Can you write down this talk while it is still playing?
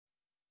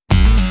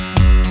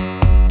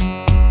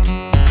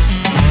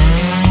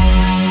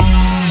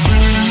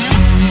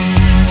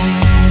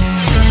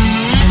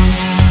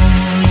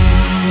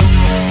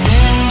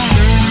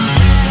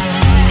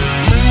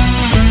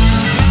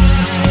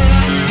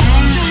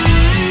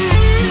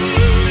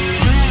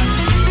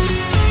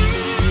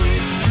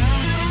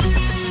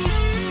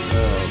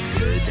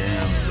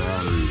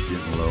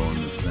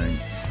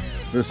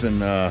Listen,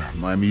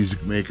 my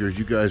music makers,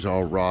 you guys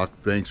all rock.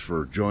 Thanks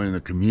for joining the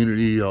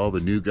community, all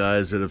the new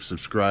guys that have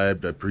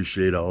subscribed. I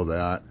appreciate all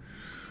that.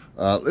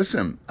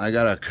 Listen, I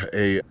got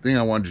a thing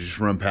I wanted to just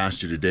run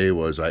past you today.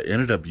 Was I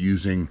ended up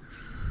using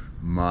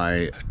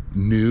my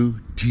new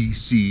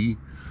TC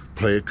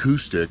Play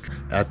acoustic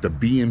at the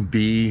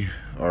B&B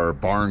or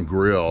Bar and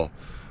Grill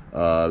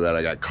that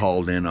I got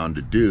called in on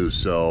to do.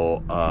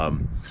 So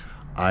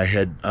I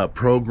had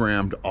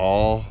programmed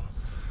all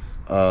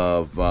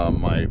of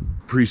my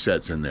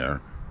presets in there,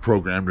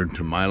 programmed them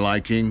to my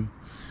liking,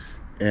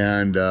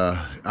 and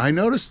I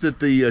noticed that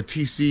the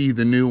TC,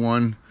 the new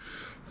one,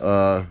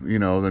 you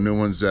know, the new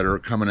ones that are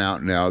coming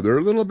out now, they're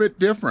a little bit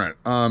different.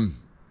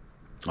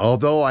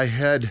 Although I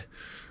had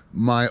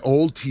my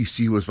old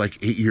TC was like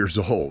 8 years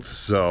old,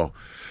 so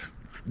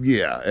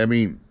yeah, I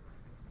mean,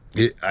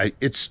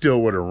 it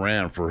still would have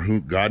ran for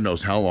who God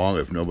knows how long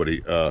if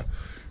nobody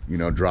you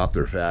know, dropped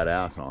their fat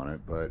ass on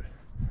it. But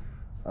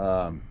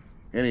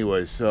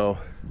anyway, so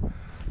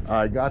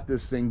I got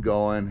this thing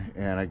going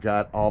and I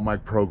got all my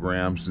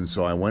programs, and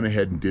so I went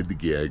ahead and did the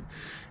gig,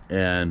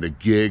 and the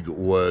gig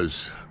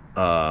was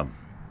I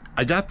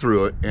got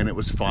through it and it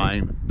was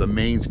fine. The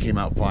mains came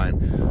out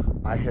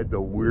fine. I had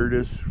the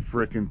weirdest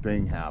freaking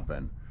thing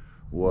happen.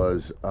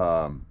 Was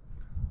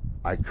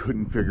I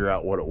couldn't figure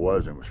out what it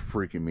was, and it was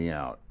freaking me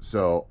out.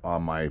 So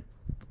on my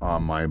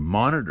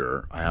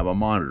monitor, I have a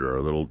monitor,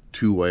 a little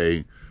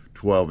two-way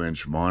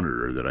 12-inch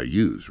monitor that I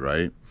use,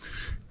 right?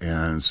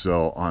 And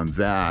so on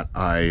that,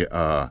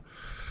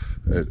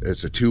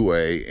 it's a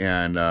two-way,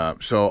 and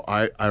so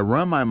I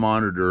run my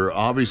monitor.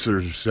 Obviously,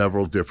 there's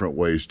several different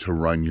ways to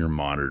run your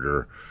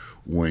monitor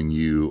when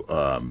you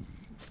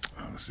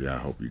see, I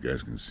hope you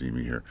guys can see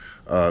me here.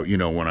 You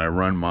know, when I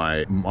run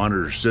my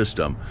monitor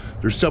system,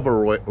 there's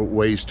several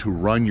ways to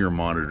run your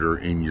monitor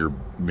in your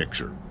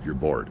mixer, your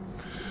board.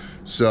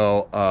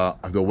 So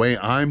the way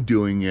I'm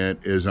doing it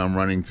is I'm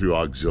running through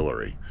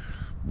auxiliary,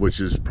 which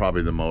is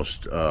probably the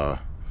most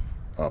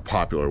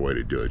popular way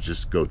to do it.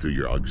 Just go through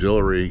your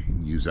auxiliary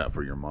and use that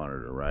for your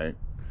monitor, right?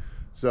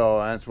 So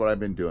that's what I've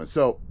been doing.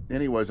 So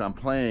anyways, I'm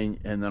playing,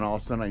 and then all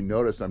of a sudden I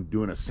notice I'm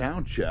doing a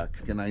sound check,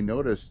 and I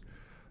noticed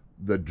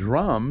the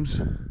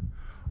drums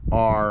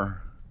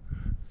are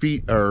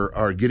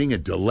getting a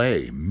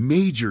delay,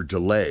 major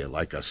delay,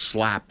 like a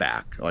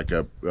slapback, like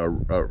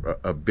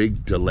a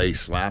big delay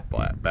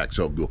slapback.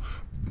 So,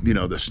 you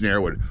know, the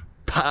snare would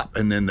pop,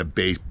 and then the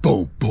bass,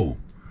 boom,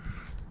 boom,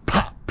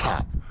 pop,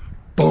 pop,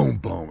 boom,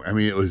 boom. I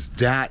mean, it was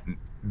that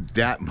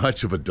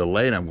much of a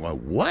delay, and I'm going,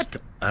 what?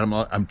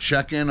 I'm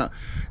checking.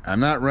 I'm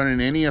not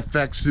running any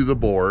effects through the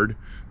board.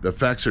 The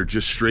effects are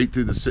just straight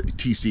through the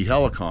TC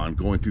Helicon,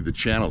 going through the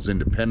channels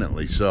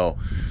independently. So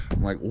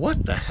I'm like,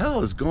 what the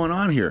hell is going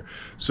on here?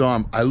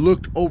 So I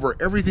looked over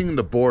everything in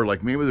the board,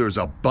 like maybe there was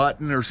a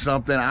button or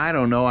something. I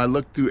don't know. I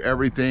looked through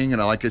everything,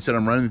 and like I said,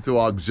 I'm running through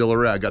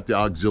auxiliary. I got the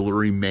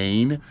auxiliary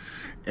main,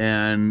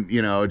 and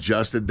you know,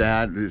 adjusted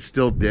that. It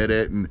still did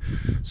it. And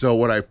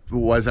so I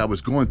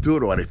was going through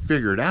it, what I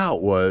figured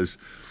out was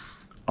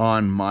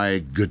on my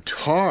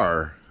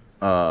guitar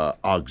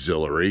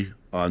auxiliary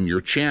on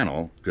your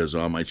channel, because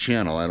on my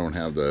channel I don't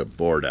have the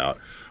board out,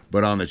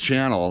 but on the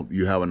channel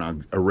you have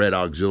a red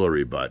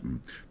auxiliary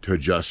button to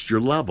adjust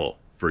your level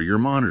for your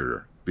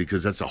monitor,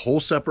 because that's a whole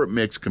separate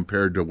mix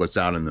compared to what's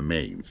out in the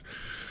mains.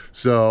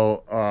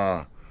 So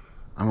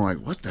I'm like,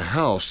 what the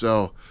hell?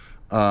 So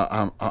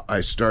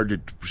I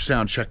started to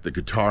sound check the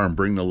guitar and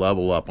bring the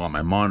level up on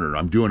my monitor.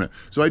 I'm doing it.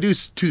 So I do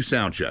two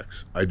sound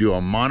checks. I do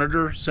a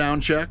monitor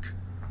sound check,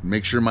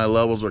 make sure my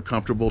levels are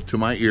comfortable to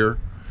my ear,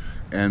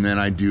 and then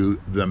I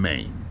do the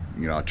main.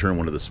 You know, I turn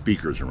one of the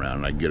speakers around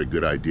and I can get a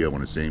good idea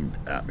when it's aimed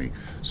at me.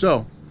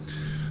 So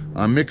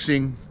I'm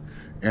mixing,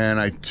 and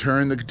I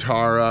turn the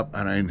guitar up,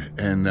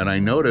 and then I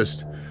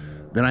noticed,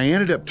 then I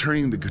ended up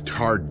turning the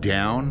guitar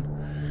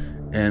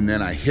down, and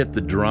then I hit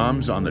the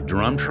drums on the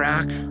drum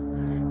track,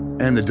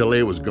 and the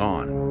delay was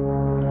gone.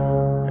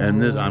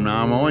 And this, I'm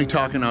only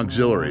talking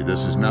auxiliary. This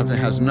is nothing,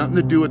 has nothing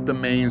to do with the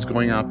mains,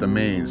 going out the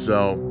mains.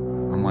 So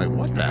I'm like,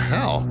 what the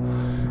hell?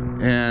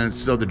 And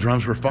so the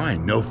drums were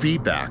fine, no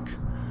feedback.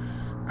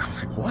 I'm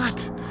like,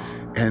 what?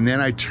 And then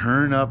I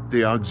turn up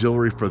the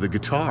auxiliary for the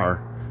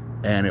guitar,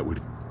 and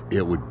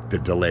the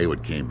delay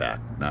would came back,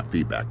 not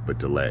feedback, but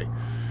delay.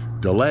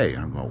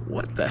 I'm going,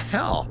 what the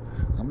hell?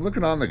 I'm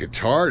looking on the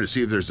guitar to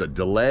see if there's a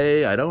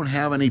delay. I don't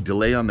have any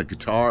delay on the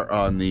guitar,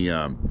 on the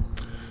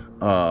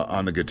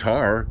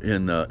guitar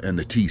in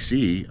the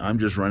TC. I'm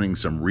just running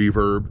some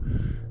reverb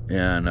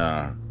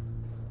and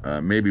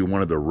maybe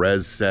one of the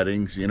res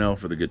settings, you know,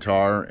 for the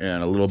guitar,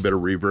 and a little bit of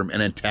reverb,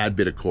 and a tad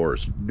bit of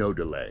chorus, no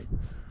delay.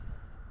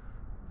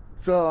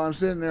 So I'm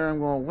sitting there, I'm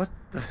going, what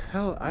the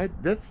hell?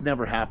 That's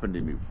never happened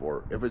to me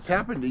before. If it's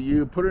happened to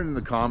you, put it in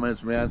the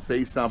comments, man.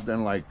 Say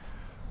something like,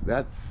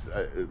 that's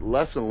a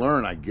lesson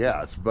learned, I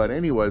guess. But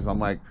anyways, I'm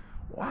like,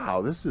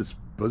 wow, this is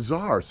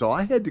bizarre. So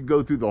I had to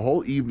go through the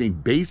whole evening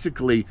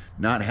basically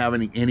not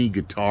having any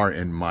guitar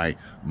in my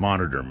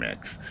monitor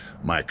mix,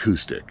 my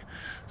acoustic.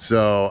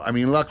 So, I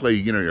mean, luckily,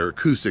 you know, you're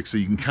acoustic, so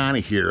you can kind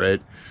of hear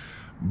it.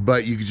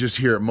 but you can just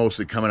hear it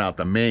mostly coming out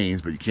the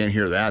mains, but you can't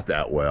hear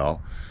that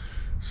well.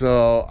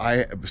 So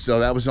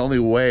that was the only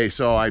way.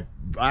 So I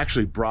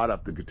actually brought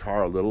up the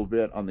guitar a little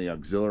bit on the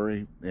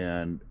auxiliary,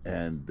 and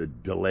the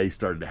delay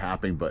started to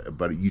happen,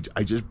 but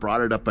I just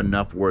brought it up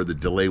enough where the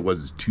delay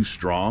wasn't too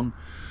strong,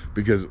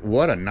 because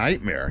what a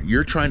nightmare.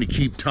 You're trying to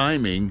keep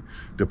timing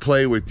to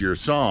play with your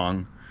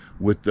song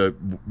with the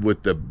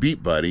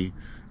Beatbuddy,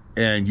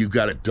 and you've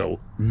got a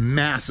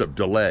massive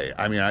delay.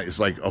 I mean, it's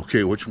like,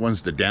 okay, which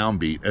one's the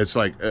downbeat? It's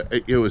like,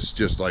 it was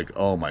just like,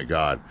 oh my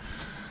God.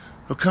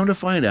 Well, come to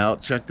find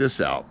out, check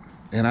this out.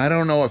 And I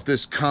don't know if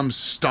this comes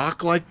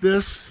stock like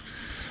this,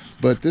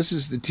 but this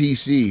is the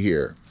TC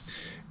here.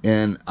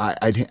 And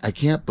I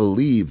can't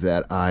believe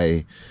that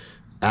I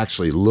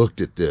actually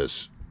looked at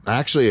this.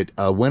 Actually,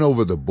 I went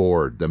over the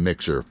board, the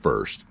mixer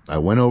first. I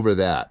went over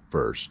that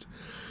first.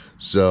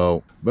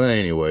 So, but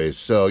anyways,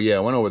 so yeah,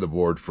 I went over the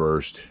board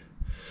first.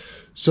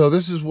 So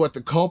this is what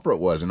the culprit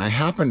was. And I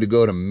happened to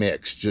go to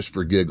mix just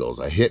for giggles.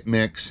 I hit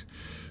mix.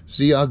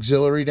 See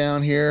auxiliary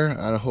down here?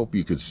 I hope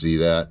you could see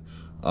that.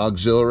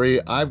 Auxiliary,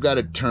 I've got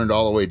it turned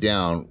all the way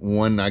down.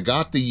 When I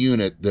got the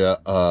unit,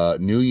 the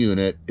new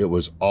unit, it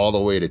was all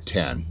the way to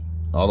 10,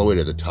 all the way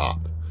to the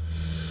top.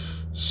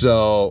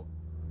 So,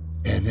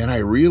 and then I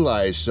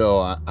realized, so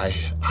I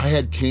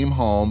had came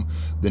home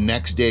the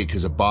next day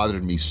because it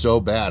bothered me so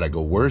bad. I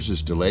go, where's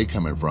this delay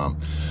coming from?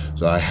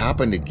 So I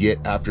happened to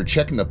get, after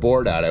checking the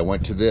board out, I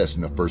went to this,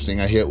 and the first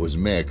thing I hit was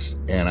mix,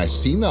 and I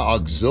seen the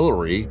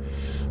auxiliary.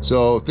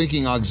 So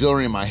thinking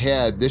auxiliary in my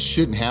head, this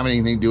shouldn't have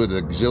anything to do with the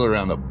auxiliary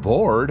on the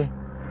board,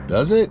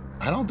 does it?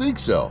 I don't think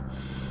so.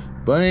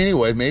 But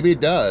anyway, maybe it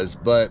does.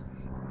 But,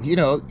 you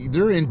know,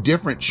 they're in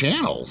different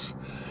channels.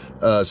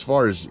 As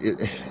far as,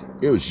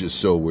 it was just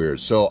so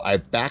weird. So I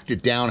backed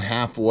it down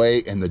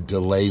halfway and the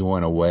delay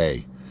went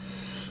away.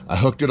 I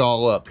hooked it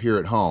all up here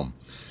at home.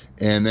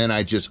 And then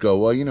I just go,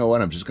 well, you know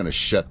what? I'm just going to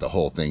shut the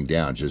whole thing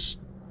down. Just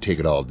take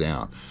it all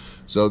down.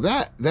 So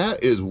that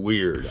is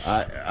weird.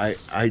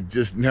 I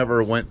just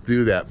never went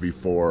through that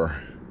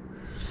before,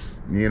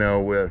 you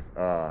know,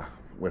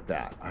 with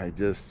that. I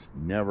just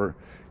never,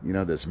 you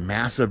know, this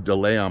massive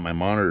delay on my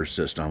monitor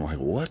system. I'm like,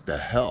 what the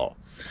hell?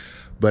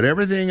 But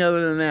everything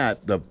other than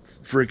that, the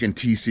freaking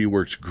TC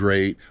works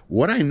great.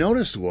 What I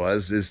noticed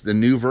is the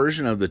new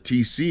version of the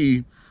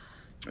TC,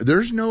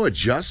 there's no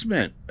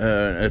adjustment.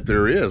 If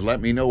there is,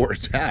 let me know where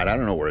it's at. I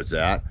don't know where it's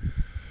at.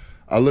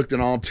 I looked at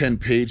all 10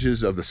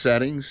 pages of the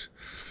settings.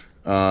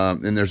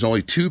 And there's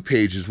only 2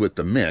 pages with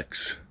the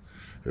mix,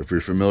 if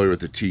you're familiar with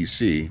the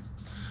TC.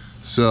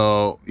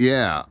 So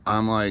yeah,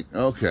 I'm like,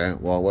 okay,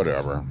 well,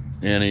 whatever.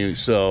 And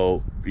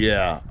so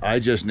yeah, I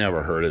just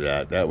never heard of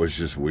that. That was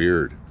just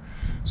weird.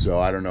 So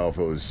I don't know if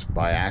it was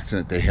by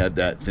accident they had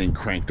that thing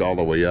cranked all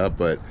the way up,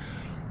 but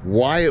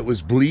why it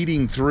was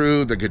bleeding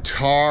through the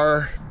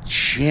guitar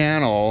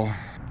channel.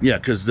 Yeah,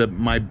 because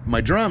my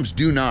drums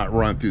do not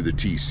run through the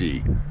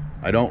TC.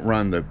 I don't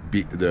run the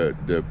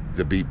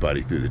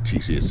Beatbuddy through the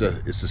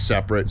TC. It's a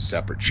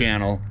separate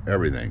channel,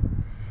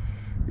 everything.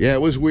 Yeah,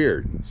 it was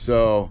weird.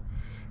 So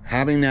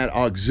having that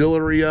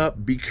auxiliary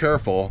up, be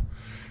careful.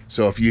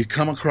 So if you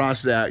come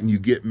across that and you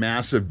get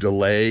massive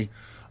delay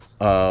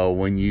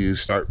when you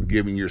start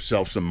giving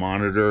yourself some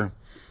monitor,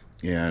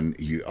 and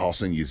you all of a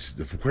sudden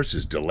where's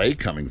this delay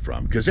coming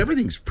from? Because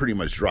everything's pretty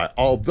much dry.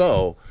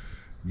 Although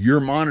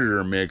your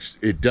monitor mix,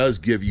 it does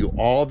give you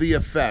all the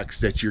effects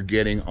that you're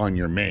getting on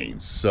your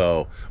mains,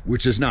 so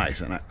which is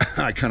nice, and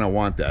I kind of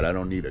want that. I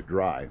don't need it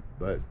dry,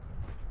 but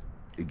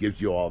it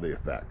gives you all the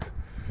effects.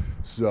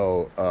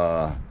 So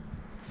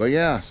but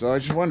yeah, so I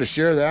just wanted to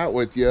share that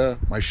with you.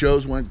 My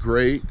shows went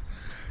great.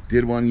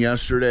 Did one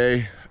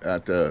yesterday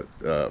at the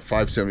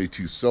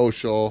 572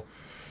 Social.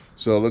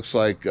 So it looks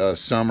like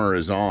summer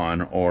is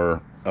on,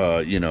 or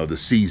you know, the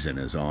season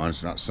is on.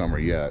 It's not summer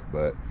yet,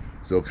 but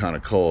still kind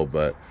of cold.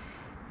 But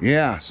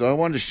yeah, so I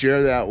wanted to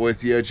share that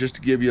with you, just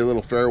to give you a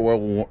little fair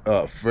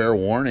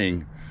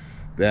warning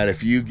that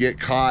if you get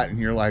caught and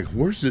you're like,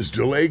 where's this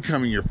delay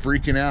coming? You're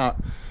freaking out.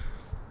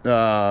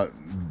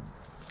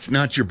 It's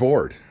not your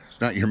board.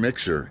 It's not your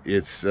mixer.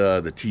 It's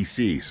the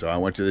TC. So I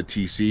went to the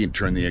TC and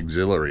turned the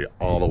auxiliary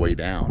all the way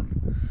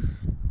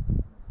down.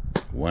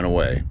 Went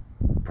away.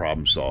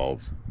 Problem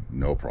solved.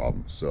 No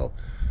problem. So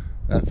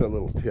that's a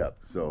little tip.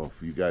 So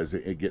if you guys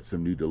get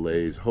some new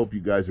delays, hope you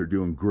guys are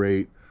doing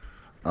great.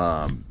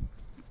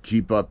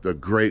 Keep up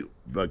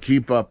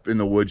keep up in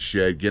the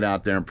woodshed. Get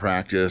out there and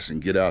practice, and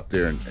get out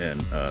there and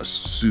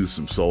soothe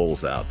some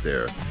souls out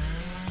there.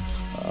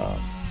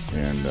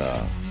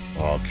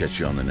 I'll catch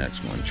you on the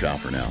next one. Ciao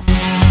for now.